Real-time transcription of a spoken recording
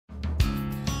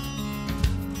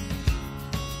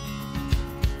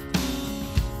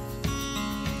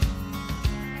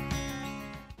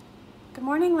Good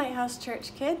morning, Lighthouse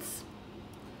Church kids.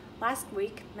 Last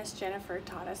week, Miss Jennifer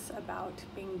taught us about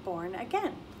being born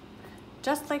again,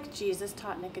 just like Jesus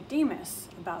taught Nicodemus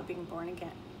about being born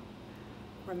again.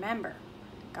 Remember,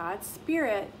 God's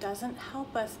Spirit doesn't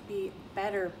help us be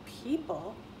better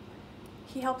people.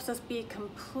 He helps us be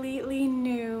completely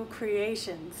new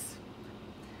creations.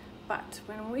 But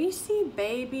when we see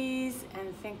babies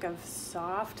and think of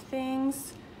soft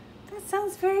things, that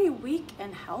sounds very weak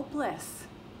and helpless.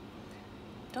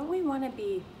 Don't we want to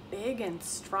be big and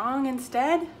strong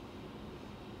instead?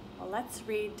 Well, let's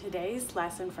read today's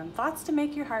lesson from Thoughts to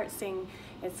Make Your Heart Sing.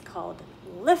 It's called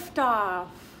Liftoff.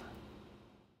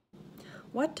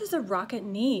 What does a rocket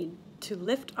need to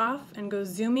lift off and go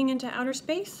zooming into outer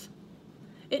space?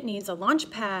 It needs a launch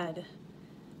pad.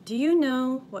 Do you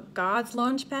know what God's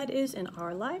launch pad is in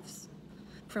our lives,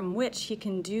 from which He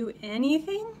can do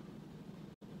anything?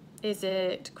 Is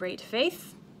it great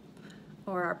faith?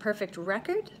 Or our perfect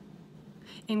record?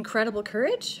 Incredible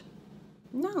courage?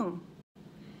 No.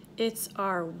 It's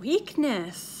our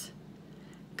weakness.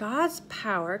 God's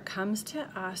power comes to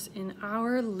us in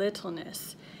our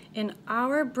littleness, in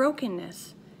our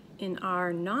brokenness, in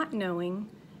our not knowing,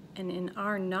 and in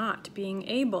our not being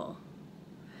able.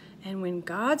 And when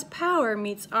God's power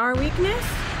meets our weakness,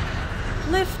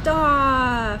 lift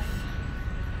off!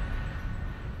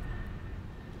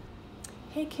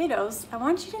 Hey kiddos, I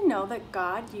want you to know that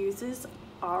God uses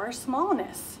our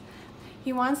smallness.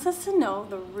 He wants us to know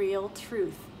the real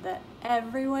truth, that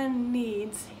everyone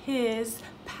needs His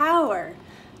power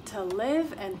to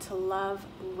live and to love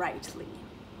rightly.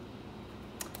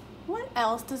 What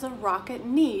else does a rocket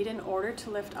need in order to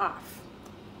lift off?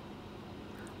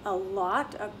 A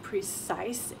lot of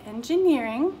precise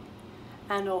engineering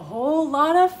and a whole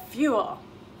lot of fuel.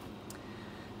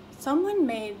 Someone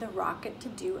made the rocket to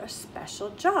do a special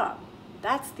job.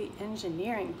 That's the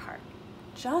engineering part.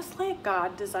 Just like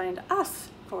God designed us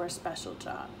for a special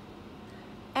job.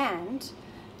 And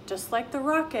just like the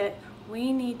rocket,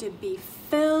 we need to be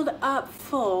filled up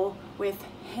full with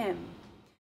Him.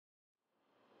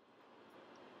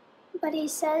 But He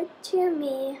said to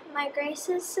me, "My grace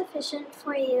is sufficient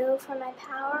for you, for my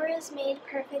power is made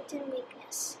perfect in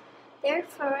weakness.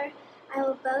 Therefore, I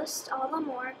will boast all the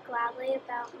more gladly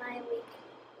about my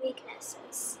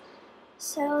weaknesses,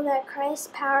 so that Christ's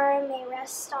power may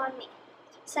rest on me."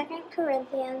 2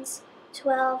 Corinthians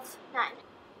 12:9.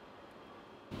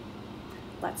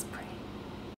 Let's pray.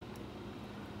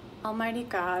 Almighty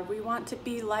God, we want to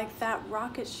be like that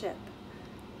rocket ship,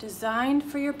 designed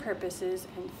for your purposes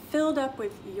and filled up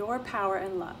with your power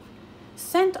and love,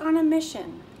 sent on a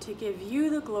mission to give you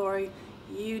the glory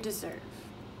you deserve.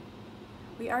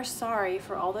 We are sorry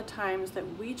for all the times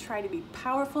that we try to be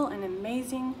powerful and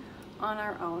amazing on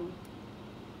our own.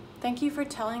 Thank you for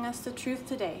telling us the truth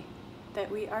today, that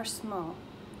we are small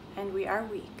and we are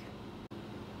weak.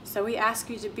 So we ask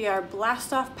you to be our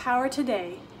blast-off power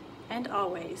today and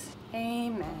always.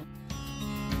 Amen.